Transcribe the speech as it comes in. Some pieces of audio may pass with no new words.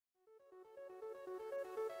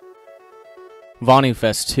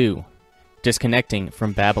VonuFest2, Disconnecting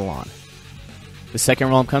from Babylon. The second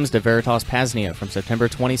realm comes to Veritas P.A.Z.NIA from September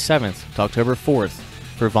 27th to October 4th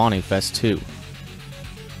for VonuFest2.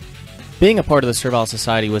 Being a part of the Servile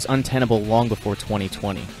Society was untenable long before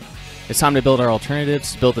 2020. It's time to build our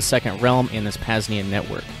alternatives, build the second realm in this P.A.Z.NIA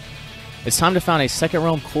Network. It's time to found a second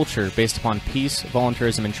realm culture based upon peace,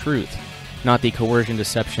 voluntaryism, and truth, not the coercion,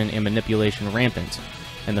 deception, and manipulation rampant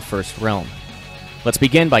in the first realm. Let's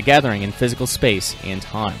begin by gathering in physical space and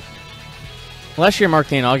time. Last year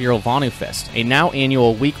marked the inaugural VonuFest, a now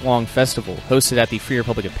annual week-long festival hosted at the Free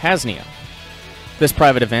Republic of P.A.Z.NIA. This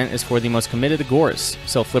private event is for the most committed agoras,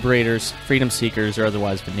 self-liberators, freedom seekers, or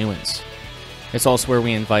otherwise Vonuans. It's also where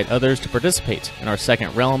we invite others to participate in our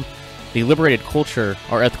second realm, the liberated culture,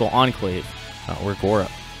 our ethical enclave, or agora.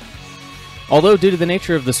 Although due to the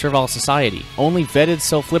nature of the Servile Society, only vetted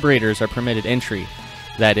self-liberators are permitted entry.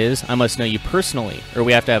 That is, I must know you personally, or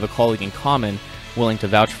we have to have a colleague in common willing to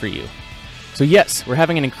vouch for you. So yes, we're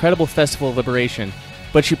having an incredible festival of liberation,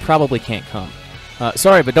 but you probably can't come.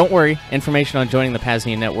 Sorry, but don't worry, information on joining the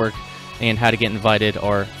P.A.Z.NIA Network and how to get invited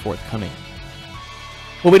are forthcoming.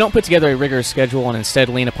 While we don't put together a rigorous schedule and instead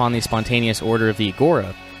lean upon the spontaneous order of the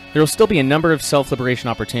agora, there will still be a number of self-liberation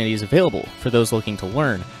opportunities available for those looking to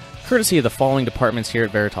learn, courtesy of the following departments here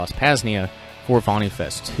at Veritas P.A.Z.NIA for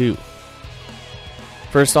VonuFest2.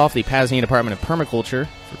 First off, the P.A.Z.NIA Department of Permaculture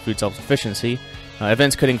for food self-sufficiency.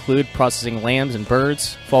 Events could include processing lambs and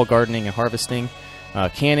birds, fall gardening and harvesting,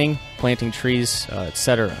 canning, planting trees,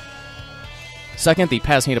 etc. Second, the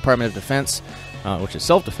P.A.Z.NIA Department of Defense, which is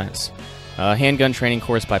self-defense. Handgun training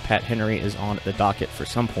course by Pat Henry is on the docket for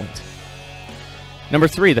some point. Number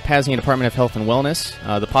 3, the P.A.Z.NIA Department of Health and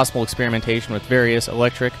Wellness, the possible experimentation with various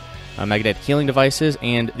electric, magnetic healing devices,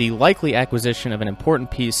 and the likely acquisition of an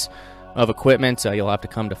important piece of equipment. You'll have to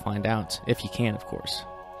come to find out, if you can, of course.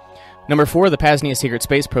 Number 4, the P.A.Z.NIA Secret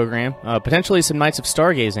Space Program, potentially some nights of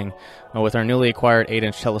stargazing with our newly acquired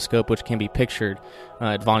 8-inch telescope, which can be pictured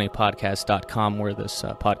at VonuPodcast.com, where this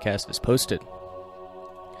podcast is posted.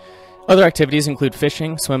 Other activities include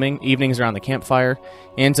fishing, swimming, evenings around the campfire,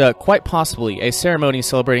 and quite possibly a ceremony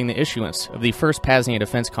celebrating the issuance of the first P.A.Z.NIA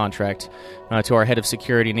defense contract to our head of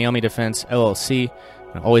security, Naomi Defense, LLC.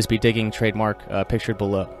 Always be digging trademark pictured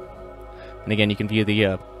below. And again, you can view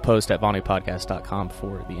the post at VonuPodcast.com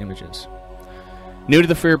for the images. New to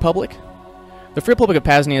the Free Republic? The Free Republic of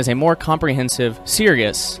P.A.Z.NIA is a more comprehensive,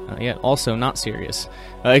 serious, yet also not serious,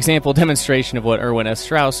 example demonstration of what Erwin S.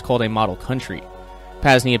 Strauss called a model country.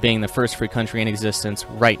 P.A.Z.NIA being the first free country in existence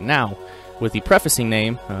right now, with the prefacing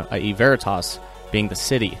name, i.e. Veritas, being the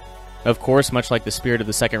city. Of course, much like the spirit of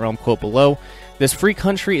the Second Realm quote below, this free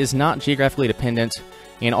country is not geographically dependent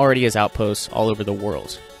and already has outposts all over the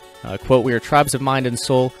world. Quote, we are tribes of mind and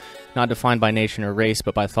soul, not defined by nation or race,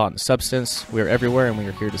 but by thought and substance. We are everywhere and we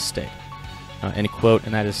are here to stay. End quote,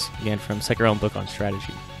 and that is, again, from Second Realm Book on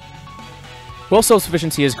Strategy. While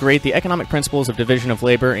self-sufficiency is great, the economic principles of division of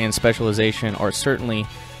labor and specialization are certainly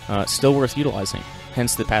still worth utilizing,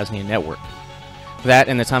 hence the P.A.Z.NIA Network. That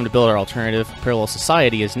and the time to build our alternative, parallel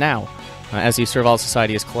society is now, as the Servile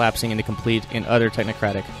Society is collapsing into complete and utter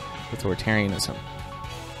technocratic authoritarianism.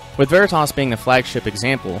 With Veritas being the flagship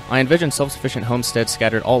example, I envision self-sufficient homesteads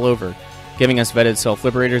scattered all over, giving us vetted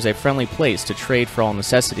self-liberators a friendly place to trade for all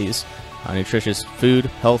necessities, nutritious food,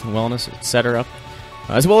 health and wellness, etc.,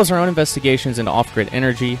 as well as our own investigations into off-grid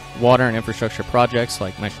energy, water and infrastructure projects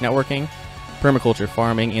like mesh networking, permaculture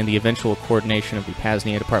farming, and the eventual coordination of the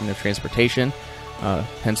P.A.Z.NIA Department of Transportation,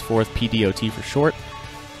 henceforth PDOT for short,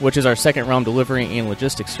 which is our second realm delivery and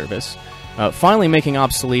logistics service, finally making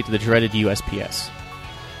obsolete the dreaded USPS.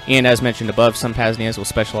 And as mentioned above, some P.A.Z.NIAs will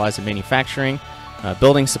specialize in manufacturing,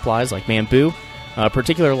 building supplies like bamboo,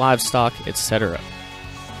 particular livestock, etc.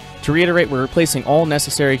 To reiterate, we're replacing all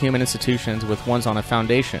necessary human institutions with ones on a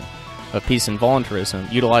foundation of peace and voluntarism,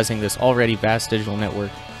 utilizing this already vast digital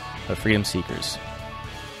network of freedom seekers.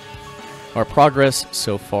 Our progress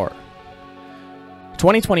so far.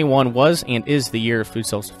 2021 was and is the year of food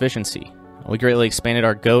self-sufficiency. We greatly expanded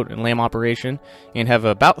our goat and lamb operation and have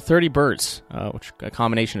about 30 birds, which are a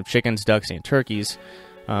combination of chickens, ducks, and turkeys,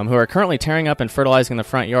 who are currently tearing up and fertilizing the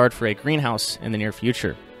front yard for a greenhouse in the near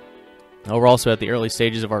future. We're also at the early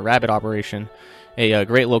stages of our rabbit operation, a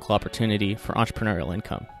great local opportunity for entrepreneurial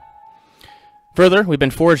income. Further, we've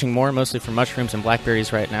been foraging more, mostly for mushrooms and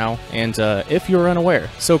blackberries right now, and if you're unaware,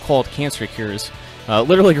 so-called cancer cures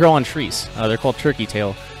literally grow on trees. They're called turkey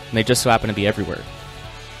tail, and they just so happen to be everywhere.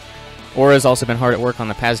 Aura has also been hard at work on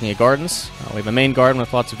the P.A.Z.NIA gardens. We have a main garden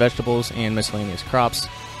with lots of vegetables and miscellaneous crops.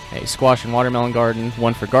 a squash and watermelon garden,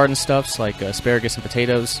 one for garden stuffs like asparagus and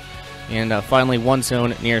potatoes, and finally one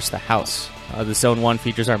zone nearest the house. The Zone 1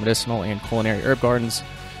 features our medicinal and culinary herb gardens,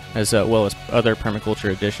 as well as other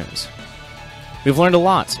permaculture additions. We've learned a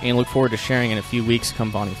lot and look forward to sharing in a few weeks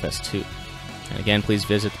come VonuFest2. And again, please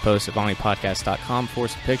visit the post at VonuPodcast.com for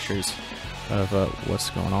some pictures of what's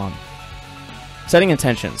going on. Setting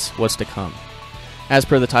intentions, what's to come. As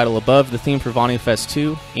per the title above, the theme for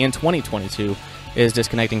VonuFest2 and 2022 is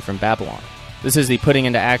disconnecting from Babylon. This is the putting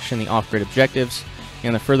into action the off-grid objectives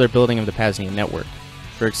and the further building of the P.A.Z.NIA Network.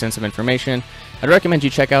 For extensive information, I'd recommend you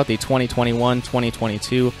check out the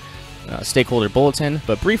 2021-2022 Stakeholder Bulletin,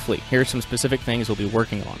 but briefly, here are some specific things we'll be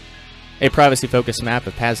working on. A privacy-focused map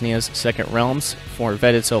of P.A.Z.NIA's second realms for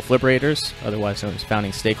vetted self-liberators, otherwise known as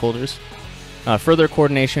founding stakeholders. Further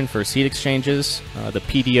coordination for seed exchanges, the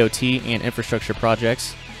PDOT and infrastructure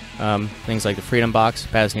projects, things like the Freedom Box,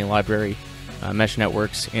 P.A.Z.NIA Library, mesh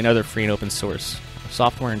networks, and other free and open source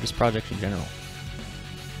software and just projects in general.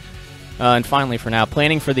 And finally, for now,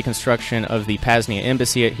 planning for the construction of the P.A.Z.NIA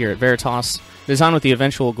Embassy here at Veritas, designed with the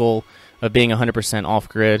eventual goal of being 100%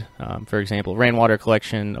 off-grid, for example, rainwater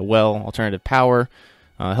collection, a well, alternative power,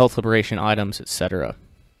 health liberation items, etc.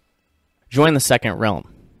 Join the second realm.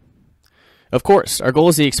 Of course, our goal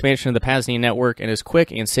is the expansion of the P.A.Z.NIA network in as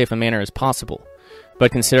quick and safe a manner as possible,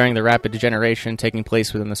 but considering the rapid degeneration taking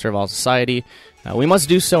place within the servile society, we must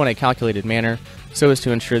do so in a calculated manner so as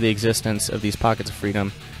to ensure the existence of these pockets of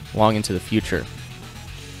freedom long into the future.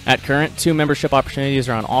 At current, 2 membership opportunities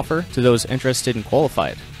are on offer to those interested and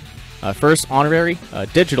qualified. First, honorary,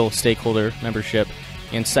 digital stakeholder membership,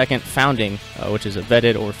 and second, founding, which is a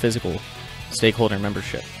vetted or physical stakeholder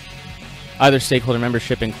membership. Either stakeholder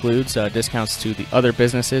membership includes discounts to the other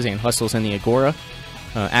businesses and hustles in the Agora,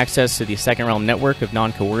 access to the Second Realm network of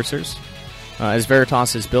non-coercers. As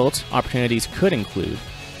Veritas is built, opportunities could include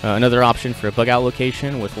another option for a bug-out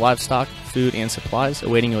location with livestock, food, and supplies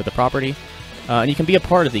awaiting you at the property. And you can be a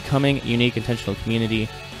part of the coming, unique, intentional community,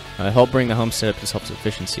 help bring the homestead up to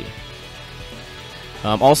self-sufficiency.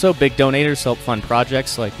 Also, big donators help fund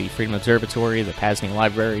projects like the Freedom Observatory, the P.A.Z.NIA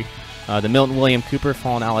Library, the Milton William Cooper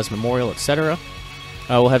Fallen Allies Memorial, etc.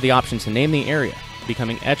 We'll have the option to name the area,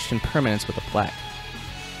 becoming etched in permanence with a plaque.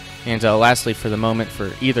 And lastly, for the moment,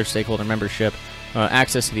 for either stakeholder membership,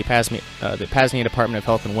 access to the P.A.Z.NIA Department of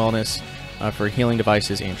Health and Wellness for healing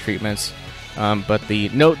devices and treatments. But the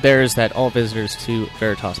note there is that all visitors to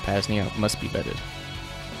Veritas P.A.Z.NIA must be vetted.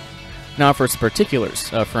 Now for its particulars,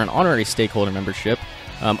 for an honorary stakeholder membership,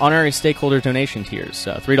 honorary stakeholder donation tiers,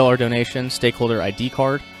 $3 donation, stakeholder ID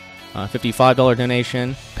card, $55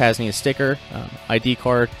 donation, P.A.Z.NIA sticker, ID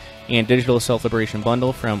card, and digital self-liberation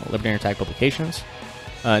bundle from Libertarian Attack Publications.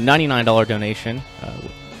 $99 donation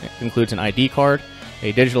includes an ID card,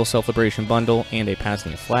 a digital self-liberation bundle, and a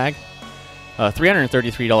P.A.Z.NIA flag.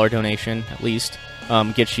 $333 donation, at least,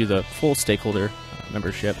 gets you the full stakeholder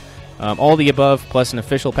membership. All the above, plus an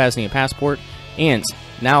official P.A.Z.NIA passport, and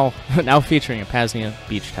now featuring a P.A.Z.NIA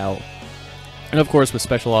beach towel. And of course, with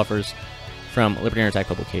special offers from Libertarian Attack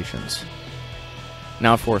Publications.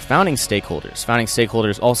 Now for founding stakeholders. Founding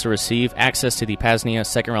stakeholders also receive access to the P.A.Z.NIA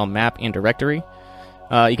Second Realm map and directory.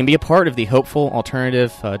 You can be a part of the hopeful,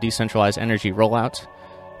 alternative, decentralized energy rollout.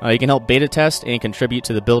 You can help beta test and contribute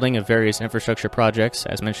to the building of various infrastructure projects,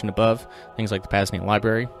 as mentioned above, things like the P.A.Z.NIA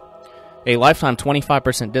Library. A lifetime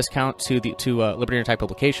 25% discount to Libertarian Attack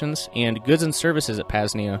Publications, and goods and services at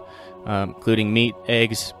P.A.Z.NIA, including meat,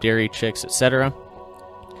 eggs, dairy, chicks, etc.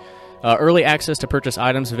 Early access to purchase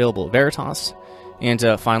items available at Veritas. And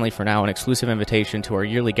finally, for now, an exclusive invitation to our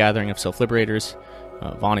yearly gathering of self-liberators,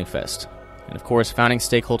 VonuFest. And of course, founding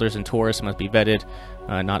stakeholders and tourists must be vetted,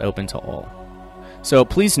 not open to all. So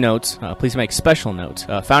please note, please make special note,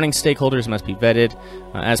 founding stakeholders must be vetted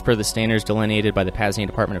as per the standards delineated by the P.A.Z.NIA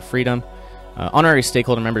Department of Freedom. Honorary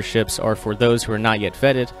stakeholder memberships are for those who are not yet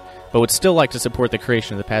vetted, but would still like to support the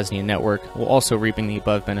creation of the P.A.Z.NIA Network, while also reaping the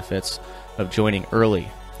above benefits of joining early.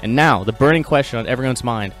 And now, the burning question on everyone's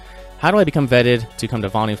mind, how do I become vetted to come to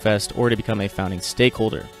VonuFest or to become a founding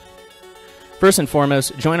stakeholder? First and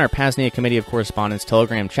foremost, join our P.A.Z.NIA Committee of Correspondence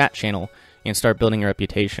Telegram chat channel and start building your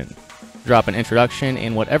reputation. Drop an introduction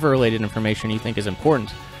and whatever related information you think is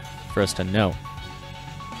important for us to know.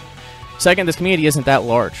 Second, this community isn't that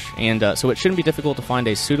large, and so it shouldn't be difficult to find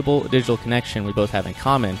a suitable digital connection we both have in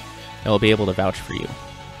common that will be able to vouch for you.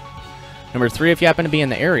 Number 3, if you happen to be in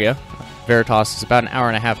the area, Veritas is about an hour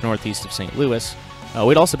and a half northeast of St. Louis,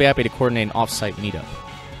 we'd also be happy to coordinate an off-site meetup.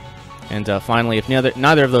 And finally, if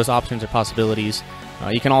neither of those options are possibilities,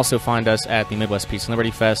 you can also find us at the Midwest Peace and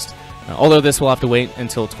Liberty Fest, although this will have to wait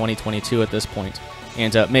until 2022 at this point,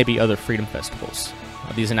 and maybe other freedom festivals.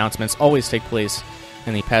 These announcements always take place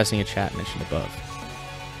in the P.A.Z.NIA chat mentioned above.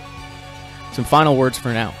 Some final words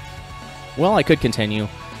for now. Well, I could continue.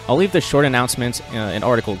 I'll leave this short announcement and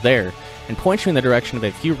article there and point you in the direction of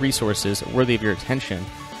a few resources worthy of your attention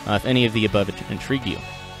if any of the above intrigue you.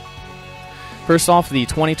 First off, the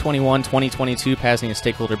 2021-2022 P.A.Z.NIA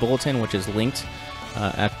Stakeholder Bulletin, which is linked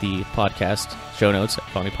at the podcast show notes at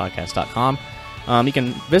VonuPodcast.com. You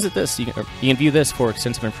can visit this. You can view this for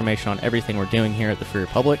extensive information on everything we're doing here at the Free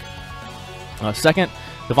Republic. Second,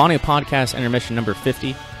 the Vonu Podcast Intermission number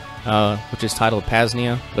 50, which is titled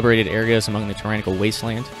P.A.Z.NIA, Liberated Areas Among the Tyrannical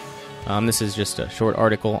Wasteland. This is just a short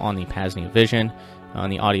article on the P.A.Z.NIA vision,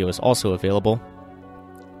 and the audio is also available.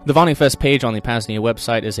 The VonuFest page on the P.A.Z.NIA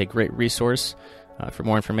website is a great resource for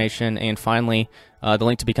more information. And finally, the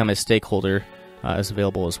link to become a stakeholder is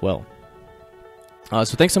available as well. So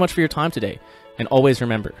thanks so much for your time today. And always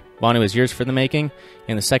remember, Vonu is yours for the making,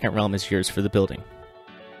 and the second realm is yours for the building.